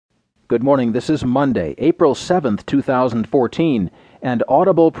Good morning. This is Monday, April 7th, 2014, and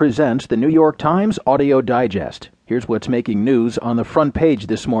Audible presents the New York Times Audio Digest. Here's what's making news on the front page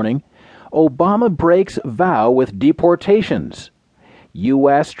this morning. Obama breaks vow with deportations.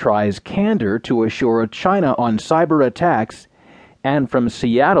 U.S. tries candor to assure China on cyber attacks. And from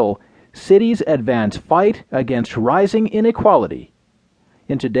Seattle, cities advance fight against rising inequality.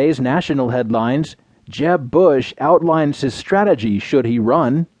 In today's national headlines, Jeb Bush outlines his strategy should he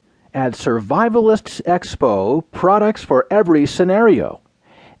run. At Survivalists Expo, products for every scenario.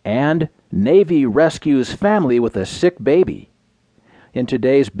 And Navy rescues family with a sick baby. In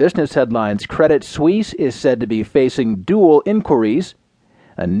today's business headlines, Credit Suisse is said to be facing dual inquiries.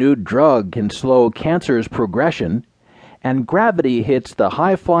 A new drug can slow cancer's progression. And gravity hits the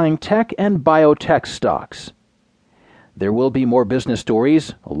high-flying tech and biotech stocks. There will be more business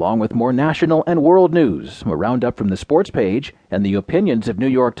stories, along with more national and world news, a roundup from the sports page, and the opinions of New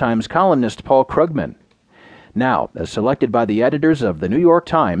York Times columnist Paul Krugman. Now, as selected by the editors of the New York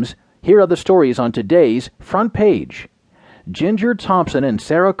Times, here are the stories on today's front page. Ginger Thompson and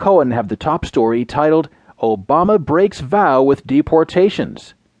Sarah Cohen have the top story titled, Obama Breaks Vow with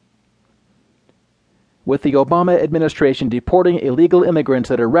Deportations. With the Obama administration deporting illegal immigrants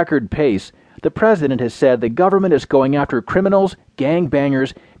at a record pace, the president has said the government is going after criminals,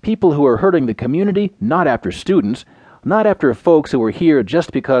 gangbangers, people who are hurting the community, not after students, not after folks who are here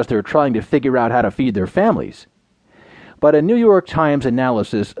just because they're trying to figure out how to feed their families. But a New York Times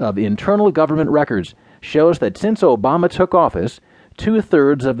analysis of internal government records shows that since Obama took office,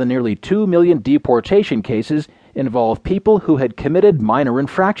 2/3 of the nearly 2 million deportation cases involve people who had committed minor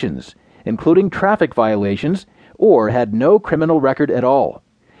infractions, including traffic violations, or had no criminal record at all.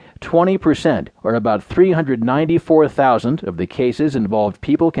 20%, or about 394,000 of the cases involved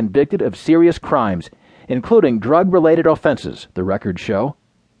people convicted of serious crimes, including drug-related offenses, the records show.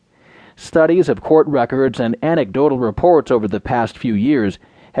 Studies of court records and anecdotal reports over the past few years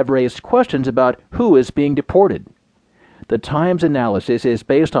have raised questions about who is being deported. The Times analysis is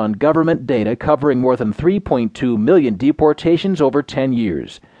based on government data covering more than 3.2 million deportations over 10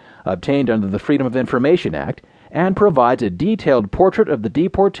 years, obtained under the Freedom of Information Act, and provides a detailed portrait of the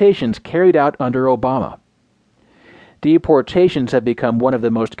deportations carried out under Obama. Deportations have become one of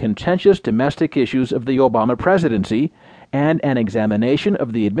the most contentious domestic issues of the Obama presidency, and an examination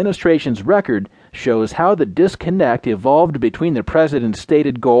of the administration's record shows how the disconnect evolved between the president's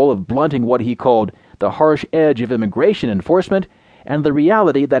stated goal of blunting what he called the harsh edge of immigration enforcement and the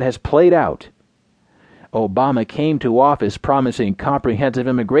reality that has played out. Obama came to office promising comprehensive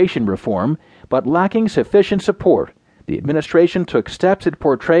immigration reform, but lacking sufficient support. The administration took steps it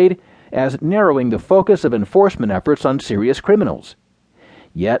portrayed as narrowing the focus of enforcement efforts on serious criminals.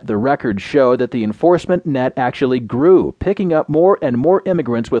 Yet the records show that the enforcement net actually grew, picking up more and more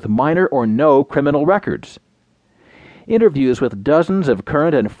immigrants with minor or no criminal records. Interviews with dozens of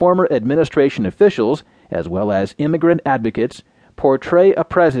current and former administration officials, as well as immigrant advocates, portray a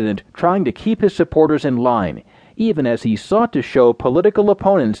president trying to keep his supporters in line, even as he sought to show political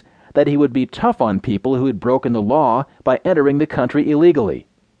opponents that he would be tough on people who had broken the law by entering the country illegally.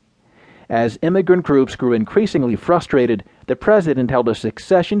 As immigrant groups grew increasingly frustrated, the president held a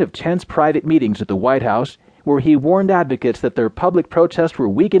succession of tense private meetings at the White House where he warned advocates that their public protests were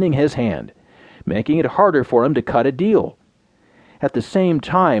weakening his hand, making it harder for him to cut a deal. At the same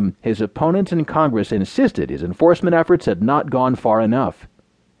time, his opponents in Congress insisted his enforcement efforts had not gone far enough.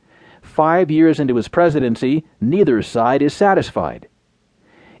 5 years into his presidency, neither side is satisfied.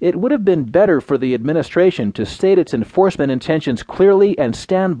 It would have been better for the administration to state its enforcement intentions clearly and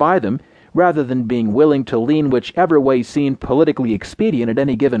stand by them, rather than being willing to lean whichever way seemed politically expedient at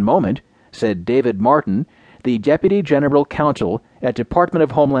any given moment, said David Martin, the Deputy General Counsel at Department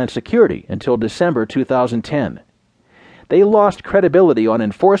of Homeland Security until December 2010. They lost credibility on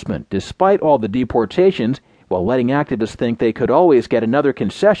enforcement despite all the deportations, while letting activists think they could always get another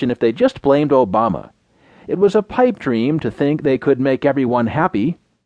concession if they just blamed Obama. It was a pipe dream to think they could make everyone happy.